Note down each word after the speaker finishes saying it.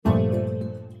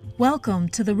Welcome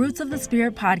to the Roots of the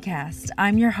Spirit podcast.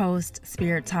 I'm your host,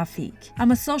 Spirit Tafiq. I'm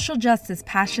a social justice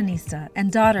passionista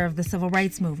and daughter of the civil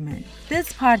rights movement.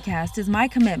 This podcast is my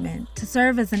commitment to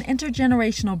serve as an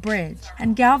intergenerational bridge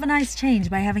and galvanize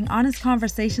change by having honest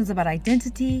conversations about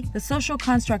identity, the social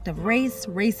construct of race,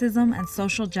 racism, and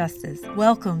social justice.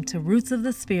 Welcome to Roots of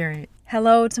the Spirit.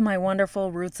 Hello to my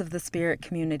wonderful Roots of the Spirit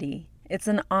community. It's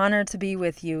an honor to be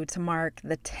with you to mark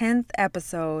the 10th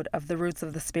episode of the Roots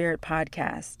of the Spirit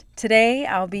podcast. Today,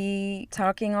 I'll be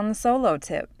talking on the solo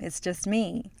tip. It's just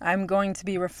me. I'm going to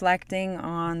be reflecting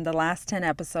on the last 10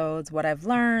 episodes, what I've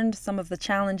learned, some of the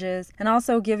challenges, and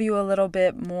also give you a little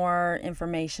bit more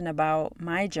information about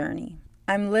my journey.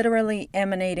 I'm literally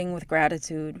emanating with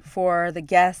gratitude for the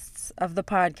guests of the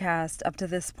podcast up to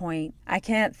this point. I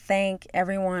can't thank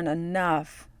everyone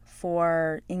enough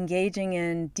for engaging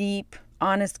in deep,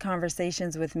 honest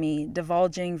conversations with me,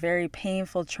 divulging very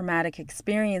painful, traumatic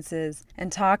experiences,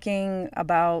 and talking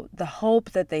about the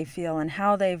hope that they feel and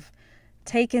how they've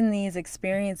taken these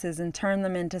experiences and turned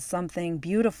them into something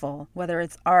beautiful, whether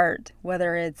it's art,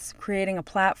 whether it's creating a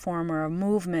platform or a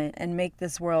movement and make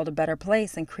this world a better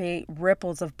place and create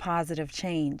ripples of positive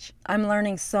change. I'm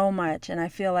learning so much, and I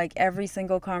feel like every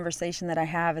single conversation that I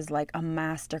have is like a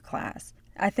masterclass.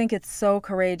 I think it's so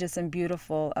courageous and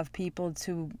beautiful of people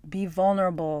to be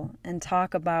vulnerable and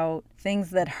talk about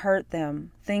things that hurt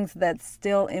them, things that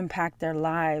still impact their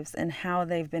lives and how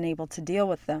they've been able to deal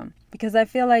with them. Because I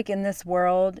feel like in this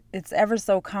world, it's ever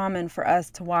so common for us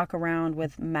to walk around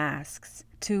with masks,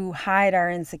 to hide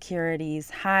our insecurities,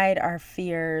 hide our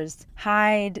fears,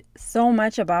 hide so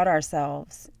much about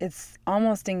ourselves. It's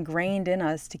almost ingrained in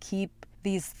us to keep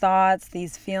these thoughts,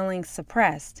 these feelings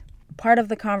suppressed. Part of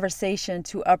the conversation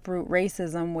to uproot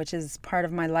racism, which is part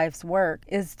of my life's work,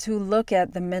 is to look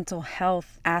at the mental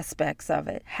health aspects of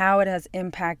it, how it has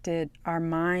impacted our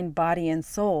mind, body, and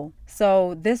soul.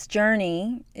 So this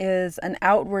journey is an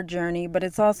outward journey, but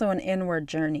it's also an inward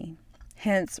journey,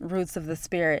 hence Roots of the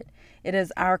Spirit. It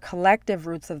is our collective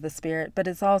Roots of the Spirit, but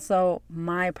it's also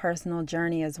my personal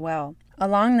journey as well.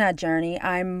 Along that journey,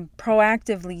 I'm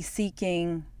proactively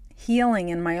seeking healing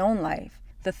in my own life.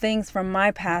 The things from my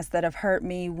past that have hurt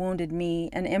me, wounded me,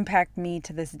 and impact me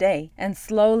to this day. And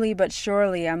slowly but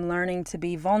surely, I'm learning to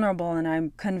be vulnerable, and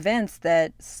I'm convinced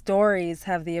that stories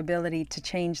have the ability to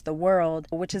change the world,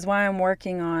 which is why I'm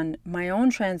working on my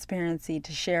own transparency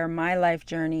to share my life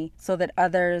journey so that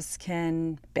others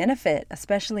can benefit,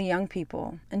 especially young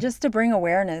people, and just to bring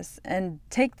awareness and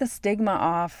take the stigma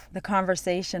off the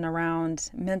conversation around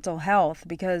mental health,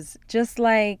 because just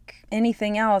like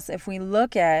anything else, if we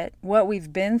look at what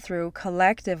we've been through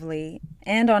collectively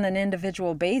and on an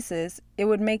individual basis, it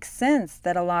would make sense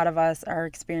that a lot of us are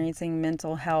experiencing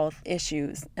mental health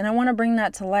issues. And I want to bring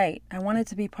that to light. I want it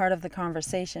to be part of the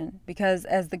conversation because,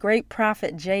 as the great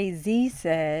prophet Jay-Z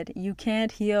said, you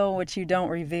can't heal what you don't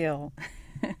reveal.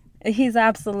 He's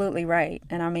absolutely right.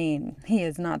 And I mean, he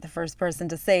is not the first person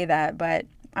to say that, but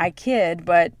I kid.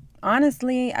 But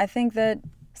honestly, I think that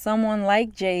someone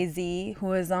like Jay-Z,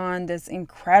 who is on this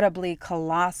incredibly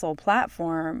colossal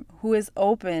platform, who is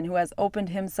open, who has opened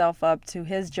himself up to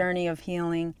his journey of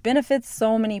healing, benefits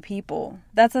so many people.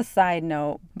 That's a side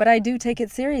note, but I do take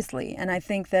it seriously. And I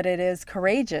think that it is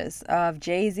courageous of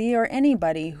Jay-Z or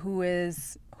anybody who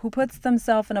puts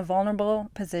themselves in a vulnerable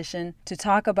position to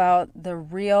talk about the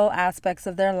real aspects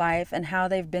of their life and how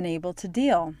they've been able to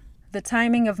deal. The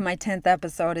timing of my 10th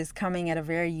episode is coming at a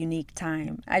very unique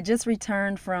time. I just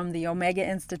returned from the Omega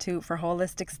Institute for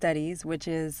Holistic Studies, which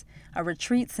is a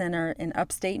retreat center in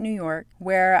upstate New York,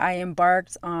 where I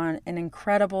embarked on an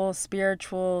incredible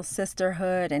spiritual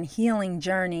sisterhood and healing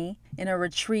journey in a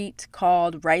retreat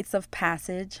called Rites of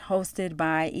Passage, hosted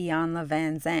by Iyanla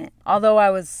Vanzant. Although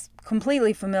I was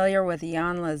completely familiar with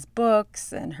Iyanla's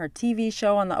books and her TV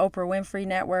show on the Oprah Winfrey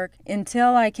Network,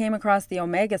 until I came across the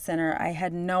Omega Center, I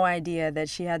had no idea that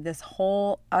she had this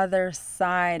whole other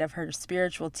side of her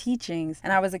spiritual teachings,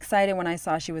 and I was excited when I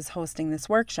saw she was hosting this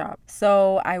workshop.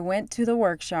 So I went to the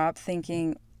workshop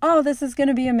thinking, oh, this is going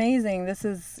to be amazing. This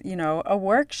is, a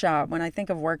workshop. When I think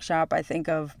of workshop, I think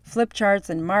of flip charts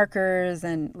and markers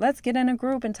and let's get in a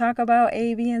group and talk about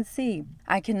A, B, and C.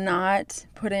 I cannot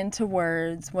put into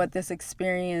words what this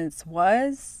experience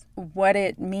was, what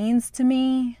it means to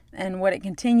me, and what it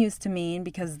continues to mean,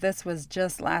 because this was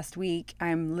just last week.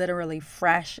 I'm literally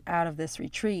fresh out of this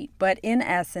retreat. But in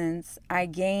essence, I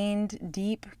gained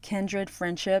deep kindred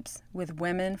friendships with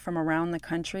women from around the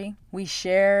country. We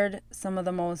shared some of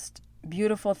the most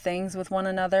beautiful things with one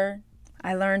another.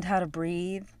 I learned how to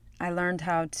breathe. I learned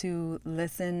how to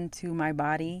listen to my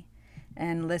body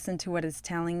and listen to what it's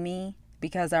telling me,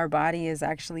 because our body is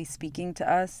actually speaking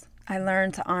to us. I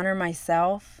learned to honor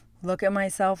myself, look at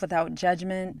myself without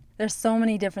judgment. There's so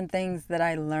many different things that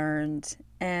I learned,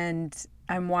 and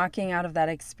I'm walking out of that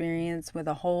experience with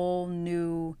a whole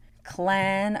new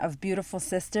clan of beautiful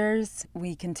sisters.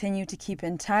 We continue to keep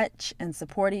in touch and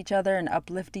support each other and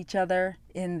uplift each other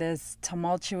in this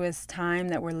tumultuous time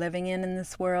that we're living in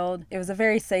this world. It was a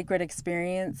very sacred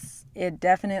experience. It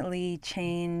definitely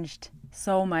changed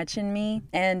so much in me,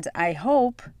 and I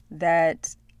hope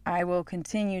that I will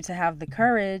continue to have the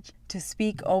courage to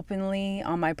speak openly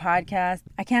on my podcast.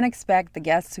 I can't expect the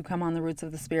guests who come on the Roots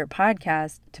of the Spirit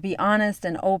podcast to be honest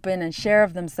and open and share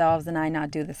of themselves and I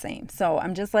not do the same. So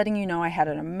I'm just letting you know I had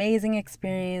an amazing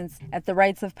experience at the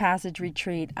Rites of Passage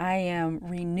retreat. I am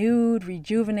renewed,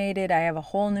 rejuvenated. I have a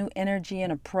whole new energy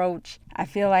and approach. I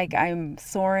feel like I'm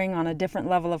soaring on a different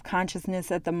level of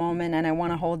consciousness at the moment, and I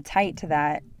want to hold tight to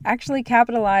that. Actually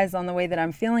capitalize on the way that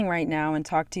I'm feeling right now and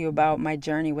talk to you about my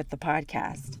journey with the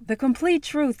podcast. The complete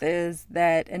truth is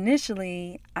that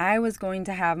initially I was going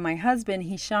to have my husband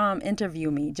Hisham interview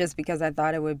me just because I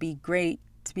thought it would be great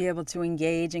to be able to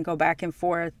engage and go back and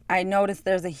forth. I noticed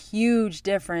there's a huge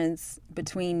difference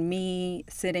between me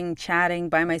sitting chatting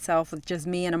by myself with just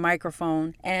me and a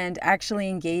microphone and actually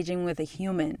engaging with a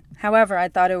human. However, I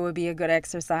thought it would be a good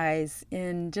exercise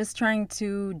in just trying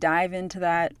to dive into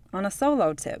that on a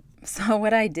solo tip. So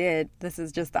what I did, this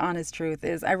is just the honest truth,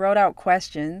 is I wrote out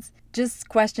questions, just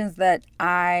questions that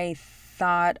I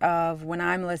thought of when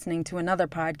I'm listening to another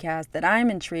podcast that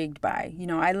I'm intrigued by. You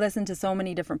know, I listen to so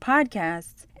many different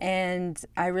podcasts, and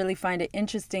I really find it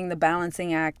interesting the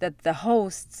balancing act that the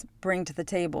hosts bring to the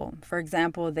table. For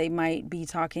example, they might be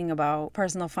talking about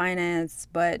personal finance,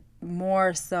 but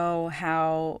more so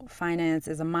how finance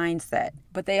is a mindset.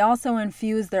 But they also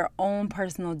infuse their own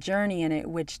personal journey in it,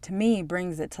 which to me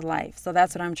brings it to life. So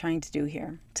that's what I'm trying to do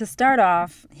here. To start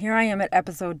off, here I am at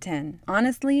episode 10.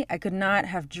 Honestly, I could not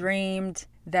have dreamed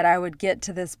that I would get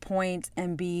to this point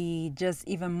and be just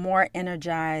even more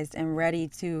energized and ready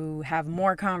to have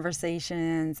more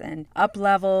conversations and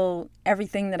up-level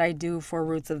everything that I do for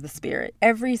Roots of the Spirit.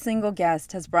 Every single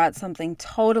guest has brought something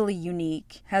totally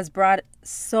unique, has brought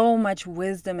so much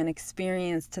wisdom and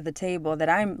experience to the table that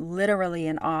I'm literally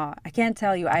in awe. I can't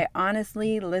tell you, I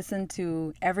honestly listen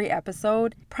to every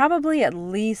episode probably at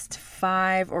least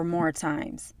 5 or more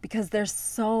times because there's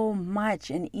so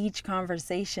much in each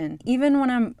conversation. Even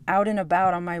when I'm out and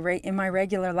about on in my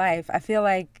regular life, I feel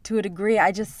like to a degree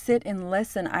I just sit and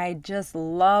listen. I just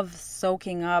love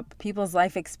soaking up people's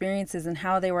life experiences and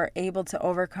how they were able to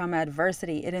overcome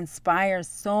adversity. It inspires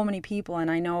so many people, and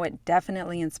I know it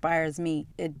definitely inspires me.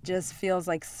 It just feels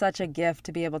like such a gift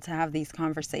to be able to have these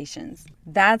conversations.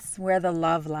 That's where the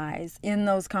love lies, in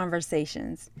those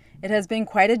conversations. It has been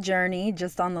quite a journey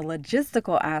just on the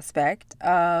logistical aspect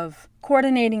of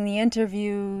coordinating the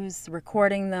interviews,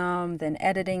 recording them, then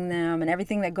editing them, and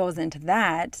everything that goes into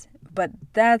that. But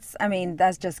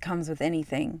that just comes with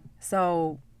anything.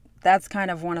 So that's kind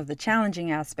of one of the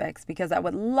challenging aspects, because I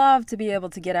would love to be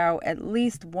able to get out at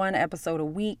least one episode a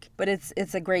week, but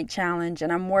it's a great challenge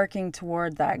and I'm working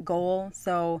toward that goal.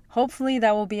 So hopefully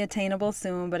that will be attainable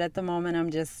soon, but at the moment I'm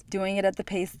just doing it at the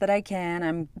pace that I can.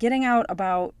 I'm getting out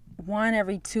about one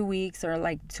every 2 weeks or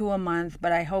like 2 a month,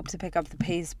 but I hope to pick up the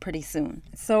pace pretty soon.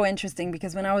 It's so interesting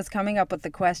because when I was coming up with the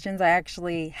questions, I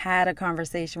actually had a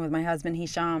conversation with my husband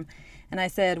Hisham. And I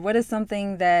said, what is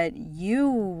something that you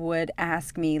would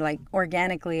ask me like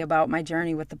organically about my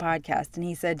journey with the podcast? And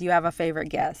he said, do you have a favorite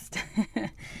guest?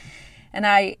 And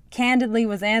I candidly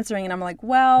was answering, and I'm like,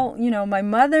 well, my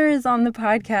mother is on the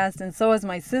podcast and so is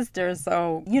my sister.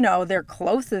 So, they're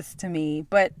closest to me.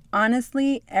 But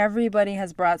honestly, everybody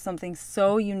has brought something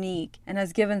so unique and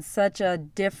has given such a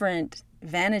different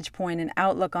vantage point and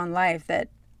outlook on life that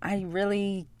I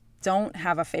really don't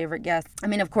have a favorite guest. I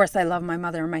mean, of course, I love my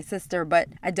mother and my sister, but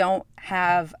I don't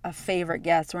have a favorite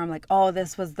guest where I'm like, oh,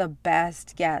 this was the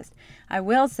best guest. I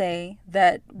will say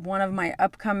that one of my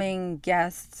upcoming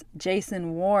guests,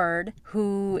 Jason Ward,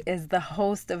 who is the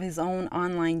host of his own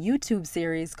online YouTube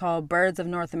series called Birds of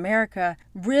North America,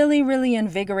 really, really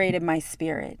invigorated my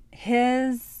spirit.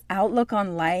 His outlook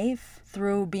on life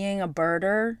through being a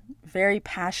birder, very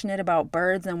passionate about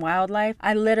birds and wildlife.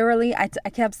 I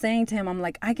kept saying to him, I'm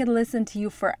like, I could listen to you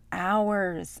for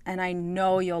hours and I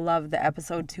know you'll love the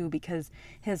episode too, because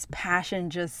his passion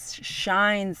just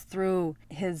shines through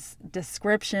his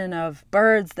description of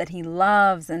birds that he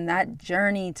loves, and that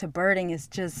journey to birding is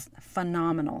just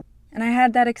phenomenal. And I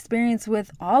had that experience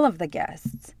with all of the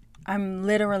guests. I'm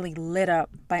literally lit up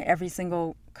by every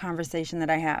single conversation that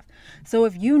I have. So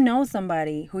if you know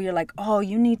somebody who you're like, oh,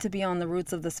 you need to be on the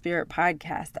Roots of the Spirit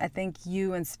podcast, I think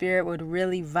you and Spirit would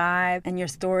really vibe and your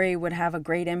story would have a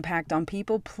great impact on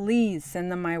people, please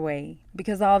send them my way.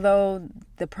 Because although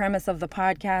the premise of the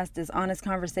podcast is honest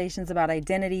conversations about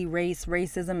identity, race,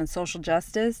 racism, and social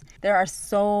justice, there are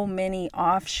so many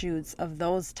offshoots of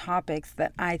those topics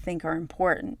that I think are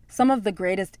important. Some of the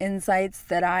greatest insights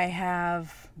that I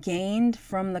have gained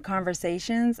from the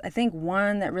conversations, I think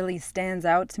one that really stands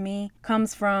out to me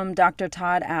comes from Dr.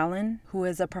 Todd Allen, who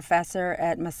is a professor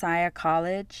at Messiah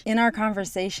College. In our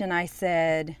conversation, I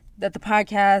said that the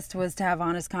podcast was to have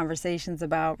honest conversations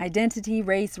about identity,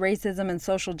 race, racism, and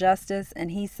social justice.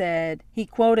 And he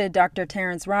quoted Dr.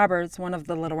 Terrence Roberts, one of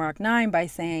the Little Rock Nine, by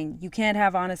saying, you can't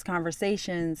have honest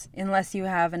conversations unless you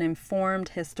have an informed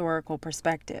historical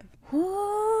perspective.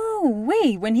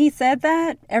 When he said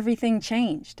that, everything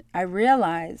changed. I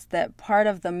realized that part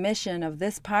of the mission of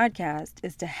this podcast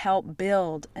is to help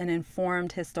build an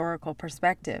informed historical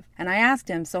perspective. And I asked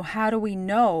him, so how do we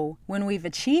know when we've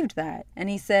achieved that? And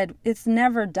he said, it's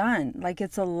never done. Like,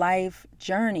 it's a life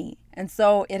journey. And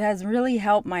so it has really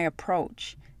helped my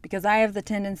approach. Because I have the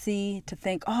tendency to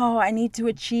think, oh, I need to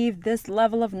achieve this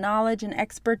level of knowledge and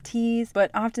expertise.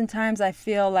 But oftentimes I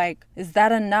feel like, is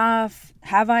that enough?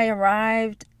 Have I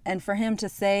arrived? And for him to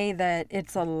say that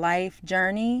it's a life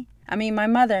journey. I mean, my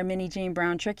mother, Minnie Jean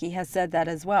Brown Trickey, has said that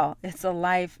as well. It's a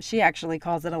life, she actually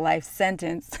calls it a life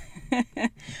sentence.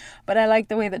 But I like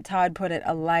the way that Todd put it,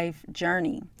 a life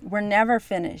journey. We're never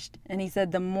finished. And he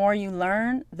said, the more you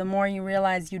learn, the more you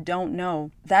realize you don't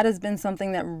know. That has been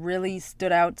something that really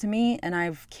stood out to me, and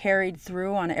I've carried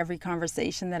through on every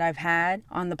conversation that I've had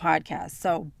on the podcast.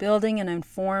 So building an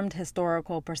informed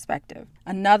historical perspective.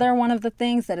 Another one of the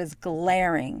things that is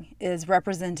glaring is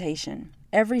representation.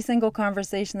 Every single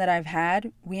conversation that I've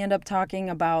had, we end up talking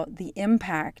about the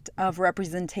impact of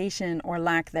representation or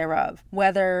lack thereof.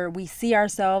 Whether we see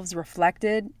ourselves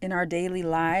reflected in our daily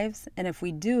lives, and if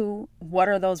we do, what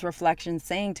are those reflections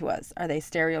saying to us? Are they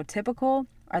stereotypical?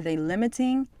 Are they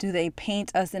limiting? Do they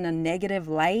paint us in a negative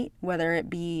light, whether it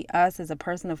be us as a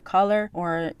person of color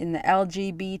or in the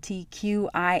LGBTQIA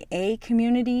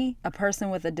community, a person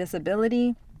with a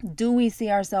disability? Do we see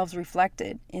ourselves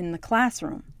reflected in the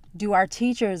classroom? Do our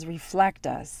teachers reflect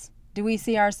us? Do we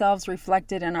see ourselves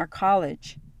reflected in our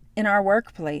college, in our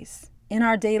workplace, in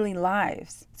our daily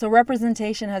lives? So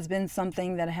representation has been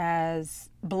something that has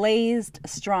blazed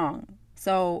strong.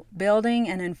 So building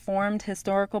an informed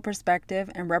historical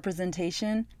perspective and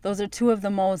representation, those are two of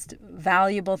the most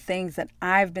valuable things that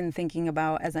I've been thinking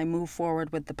about as I move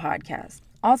forward with the podcast.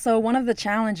 Also, one of the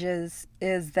challenges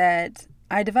is that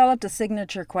I developed a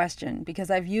signature question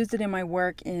because I've used it in my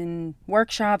work in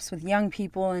workshops with young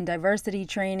people in diversity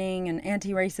training and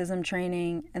anti-racism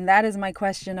training. And that is my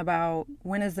question about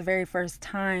when is the very first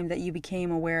time that you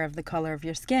became aware of the color of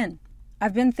your skin?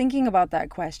 I've been thinking about that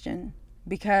question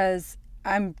because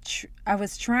I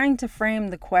was trying to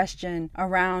frame the question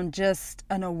around just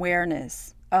an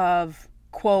awareness of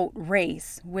quote,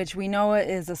 race, which we know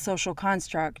is a social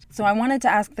construct. So I wanted to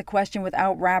ask the question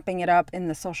without wrapping it up in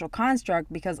the social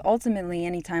construct, because ultimately,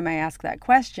 anytime I ask that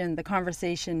question, the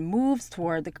conversation moves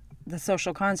toward the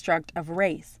social construct of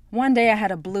race. One day I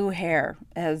had a blue hair,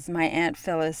 as my Aunt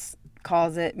Phyllis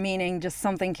calls it, meaning just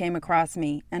something came across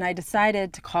me, and I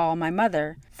decided to call my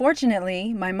mother.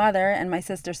 Fortunately, my mother and my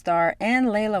sister Star and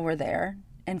Layla were there,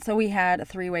 and so we had a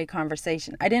three-way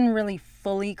conversation. I didn't really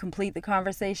fully complete the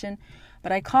conversation,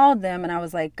 but I called them and I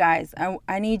was like, guys,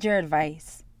 I need your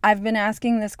advice. I've been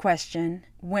asking this question,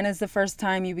 when is the first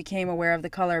time you became aware of the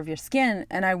color of your skin?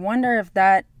 And I wonder if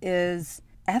that is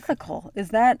ethical. Is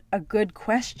that a good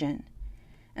question?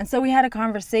 And so we had a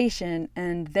conversation,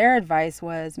 and their advice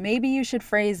was, maybe you should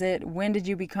phrase it, when did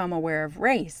you become aware of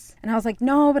race? And I was like,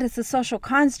 no, but it's a social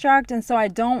construct, and so I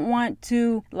don't want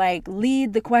to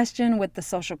lead the question with the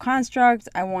social construct.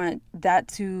 I want that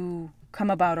to come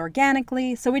about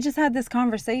organically. So we just had this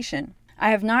conversation. I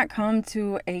have not come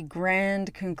to a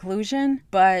grand conclusion,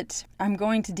 but I'm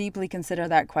going to deeply consider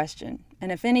that question.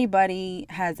 And if anybody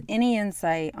has any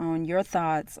insight on your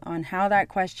thoughts on how that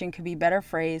question could be better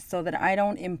phrased so that I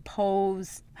don't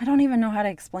impose, I don't even know how to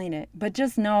explain it, but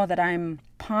just know that I'm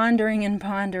pondering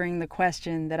the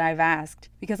question that I've asked,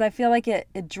 because I feel like it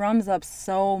drums up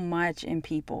so much in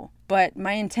people. But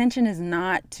my intention is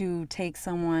not to take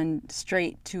someone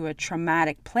straight to a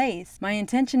traumatic place. My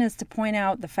intention is to point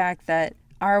out the fact that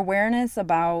our awareness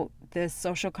about this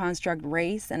social construct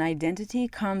race and identity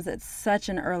comes at such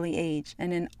an early age.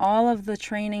 And in all of the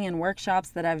training and workshops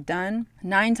that I've done,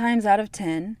 9 times out of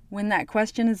 10, when that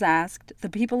question is asked, the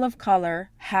people of color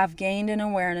have gained an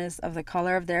awareness of the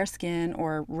color of their skin,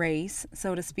 or race,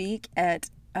 so to speak, at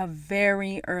a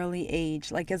very early age,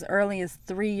 like as early as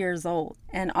 3 years old.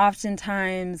 And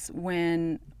oftentimes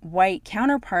when white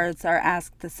counterparts are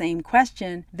asked the same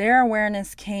question, their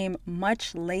awareness came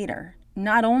much later.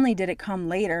 Not only did it come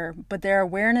later, but their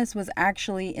awareness was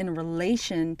actually in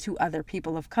relation to other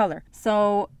people of color.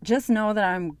 So just know that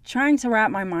I'm trying to wrap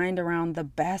my mind around the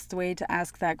best way to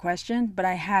ask that question, but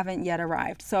I haven't yet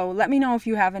arrived. So let me know if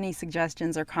you have any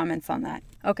suggestions or comments on that.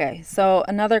 Okay, so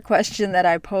another question that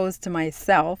I posed to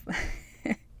myself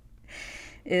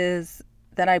is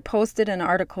that I posted an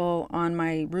article on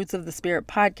my Roots of the Spirit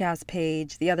podcast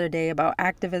page the other day about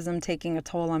activism taking a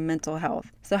toll on mental health.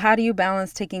 So how do you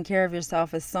balance taking care of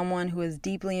yourself as someone who is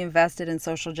deeply invested in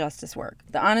social justice work?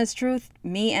 The honest truth,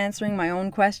 me answering my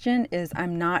own question, is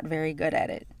I'm not very good at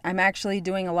it. I'm actually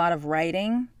doing a lot of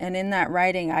writing, and in that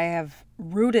writing I have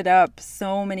rooted up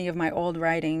so many of my old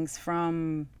writings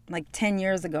from like 10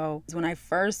 years ago when I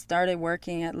first started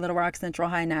working at Little Rock Central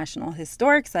High National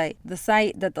Historic Site, the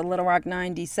site that the Little Rock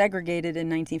Nine desegregated in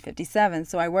 1957.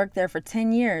 So I worked there for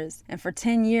 10 years. And for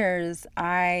 10 years,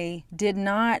 I did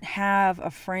not have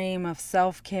a frame of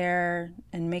self-care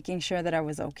and making sure that I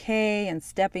was okay and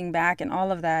stepping back and all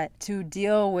of that to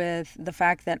deal with the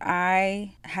fact that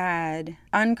I had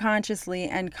unconsciously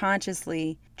and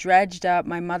consciously dredged up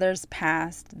my mother's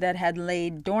past that had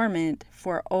laid dormant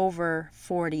for over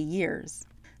 40 years.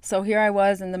 So here I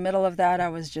was in the middle of that. I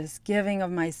was just giving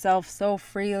of myself so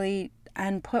freely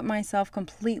and put myself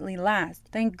completely last.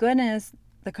 Thank goodness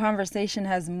the conversation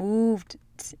has moved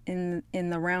in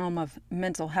the realm of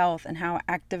mental health and how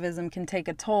activism can take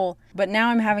a toll. But now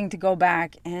I'm having to go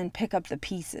back and pick up the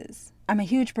pieces. I'm a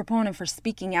huge proponent for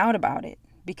speaking out about it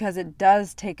because it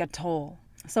does take a toll.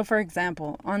 So for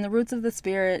example, on the Roots of the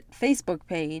Spirit Facebook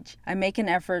page, I make an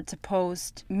effort to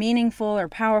post meaningful or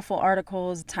powerful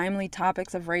articles, timely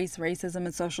topics of race, racism,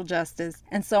 and social justice.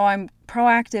 And so I'm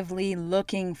proactively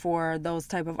looking for those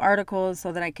type of articles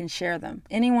so that I can share them.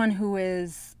 Anyone who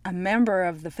is a member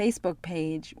of the Facebook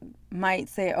page might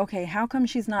say, okay, how come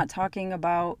she's not talking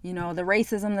about, the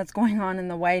racism that's going on in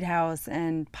the White House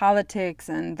and politics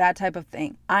and that type of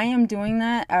thing? I am doing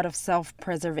that out of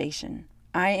self-preservation.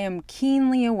 I am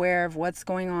keenly aware of what's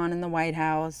going on in the White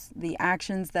House, the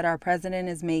actions that our president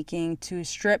is making to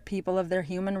strip people of their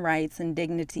human rights and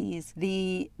dignities,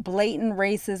 the blatant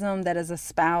racism that is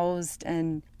espoused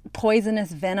and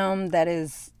poisonous venom that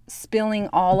is spilling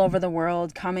all over the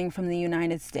world coming from the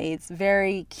United States.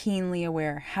 Very keenly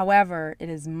aware. However, it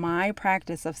is my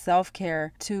practice of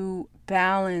self-care to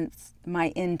balance my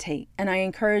intake, and I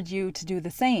encourage you to do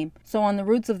the same. So on the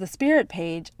Roots of the Spirit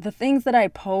page, the things that I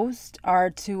post are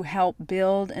to help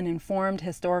build an informed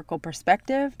historical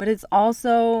perspective, but it's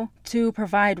also to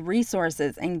provide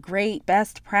resources and great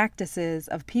best practices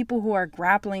of people who are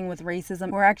grappling with racism,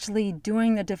 who are actually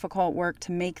doing the difficult work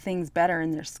to make things better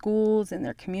in their schools, in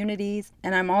their communities.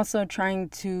 And I'm also trying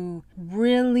to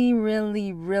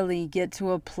really get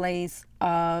to a place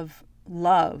of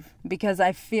love, because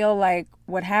I feel like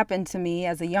what happened to me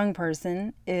as a young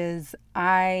person is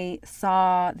I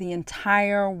saw the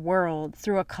entire world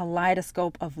through a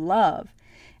kaleidoscope of love.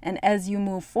 And as you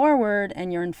move forward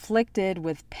and you're inflicted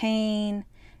with pain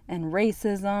and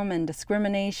racism and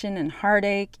discrimination and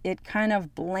heartache, it kind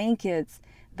of blankets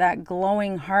that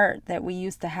glowing heart that we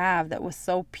used to have that was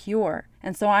so pure.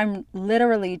 And so I'm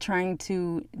literally trying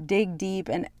to dig deep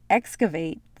and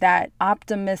excavate that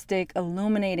optimistic,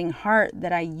 illuminating heart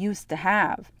that I used to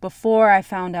have before I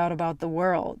found out about the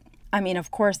world. I mean,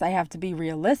 of course, I have to be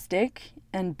realistic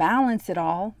and balance it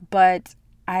all, but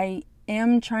I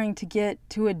am trying to get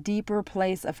to a deeper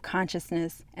place of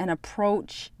consciousness and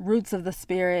approach Roots of the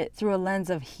Spirit through a lens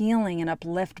of healing and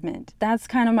upliftment. That's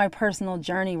kind of my personal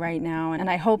journey right now, and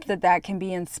I hope that that can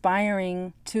be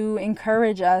inspiring to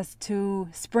encourage us to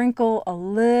sprinkle a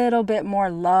little bit more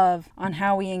love on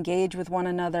how we engage with one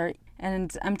another.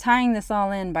 And I'm tying this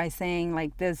all in by saying,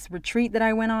 like, this retreat that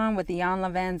I went on with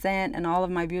Iyanla Vanzant and all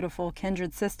of my beautiful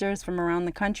kindred sisters from around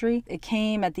the country, it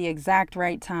came at the exact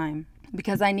right time.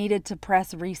 because I needed to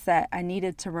press reset. I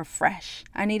needed to refresh.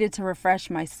 I needed to refresh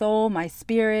my soul, my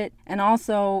spirit, and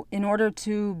also in order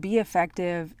to be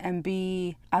effective and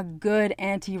be a good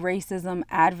anti-racism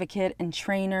advocate and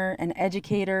trainer and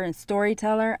educator and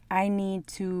storyteller, I need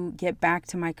to get back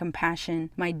to my compassion,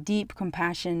 my deep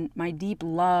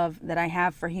love that I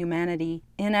have for humanity.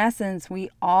 In essence, we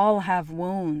all have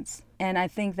wounds. And I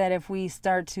think that if we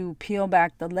start to peel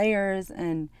back the layers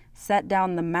and set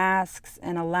down the masks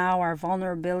and allow our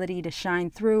vulnerability to shine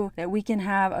through, that we can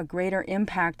have a greater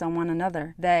impact on one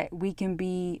another, that we can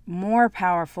be more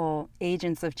powerful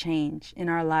agents of change in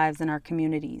our lives and our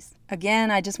communities.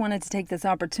 Again, I just wanted to take this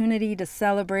opportunity to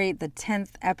celebrate the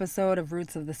 10th episode of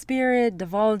Roots of the Spirit,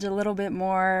 divulge a little bit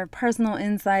more personal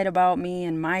insight about me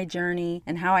and my journey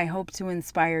and how I hope to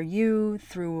inspire you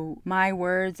through my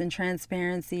words and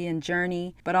transparency and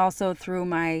journey, but also through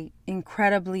my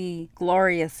incredibly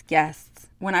glorious guests.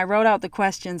 When I wrote out the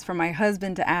questions for my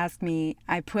husband to ask me,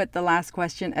 I put the last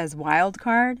question as wild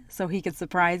card so he could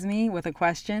surprise me with a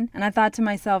question. And I thought to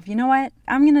myself, you know what?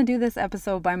 I'm going to do this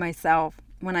episode by myself.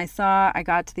 When I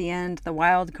got to the end, the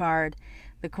wild card,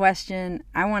 the question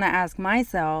I want to ask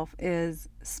myself is,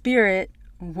 Spirit,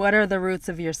 what are the roots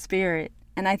of your spirit?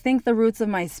 And I think the roots of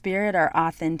my spirit are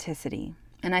authenticity.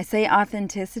 And I say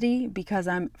authenticity because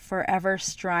I'm forever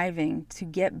striving to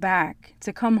get back,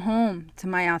 to come home to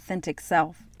my authentic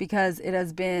self, because it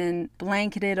has been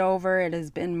blanketed over, it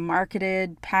has been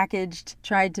marketed, packaged,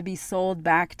 tried to be sold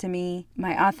back to me.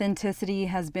 My authenticity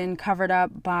has been covered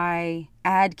up by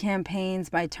ad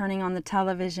campaigns, by turning on the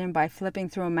television, by flipping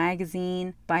through a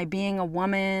magazine, by being a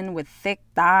woman with thick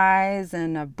thighs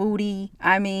and a booty.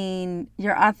 I mean,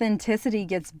 your authenticity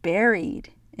gets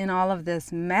buried in all of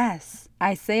this mess.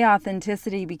 I say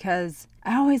authenticity because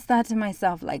I always thought to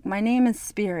myself, like, my name is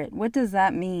Spirit. What does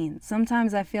that mean?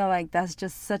 Sometimes I feel like that's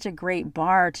just such a great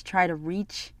bar to try to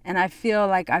reach, and I feel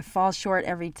like I fall short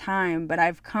every time, but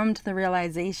I've come to the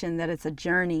realization that it's a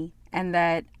journey and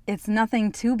that it's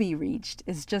nothing to be reached.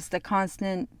 It's just a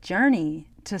constant journey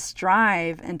to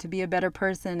strive and to be a better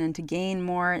person and to gain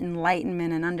more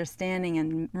enlightenment and understanding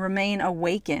and remain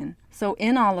awakened. So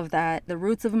in all of that, the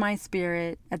roots of my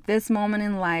spirit at this moment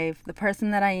in life, the person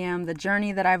that I am, the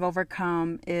journey that I've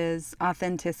overcome is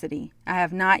authenticity. I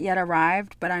have not yet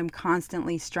arrived, but I'm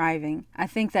constantly striving. I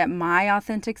think that my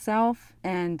authentic self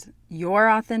and your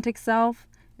authentic self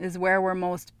is where we're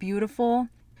most beautiful,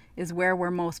 is where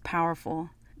we're most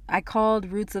powerful. I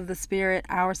called Roots of the Spirit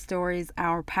Our Stories,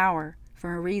 Our Power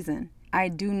for a reason. I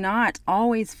do not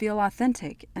always feel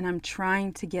authentic, and I'm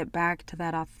trying to get back to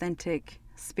that authentic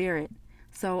spirit.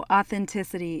 So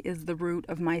authenticity is the root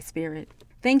of my spirit.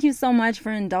 Thank you so much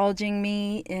for indulging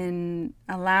me in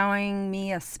allowing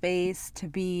me a space to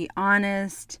be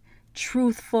honest,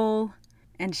 truthful,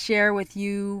 and share with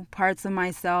you parts of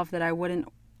myself that I wouldn't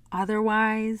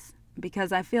otherwise,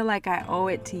 because I feel like I owe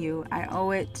it to you. I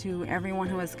owe it to everyone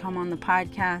who has come on the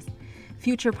podcast,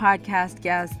 future podcast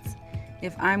guests.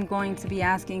 If I'm going to be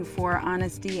asking for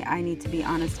honesty, I need to be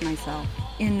honest myself.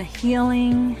 In the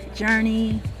healing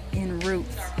journey, in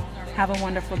Roots. Have a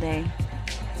wonderful day.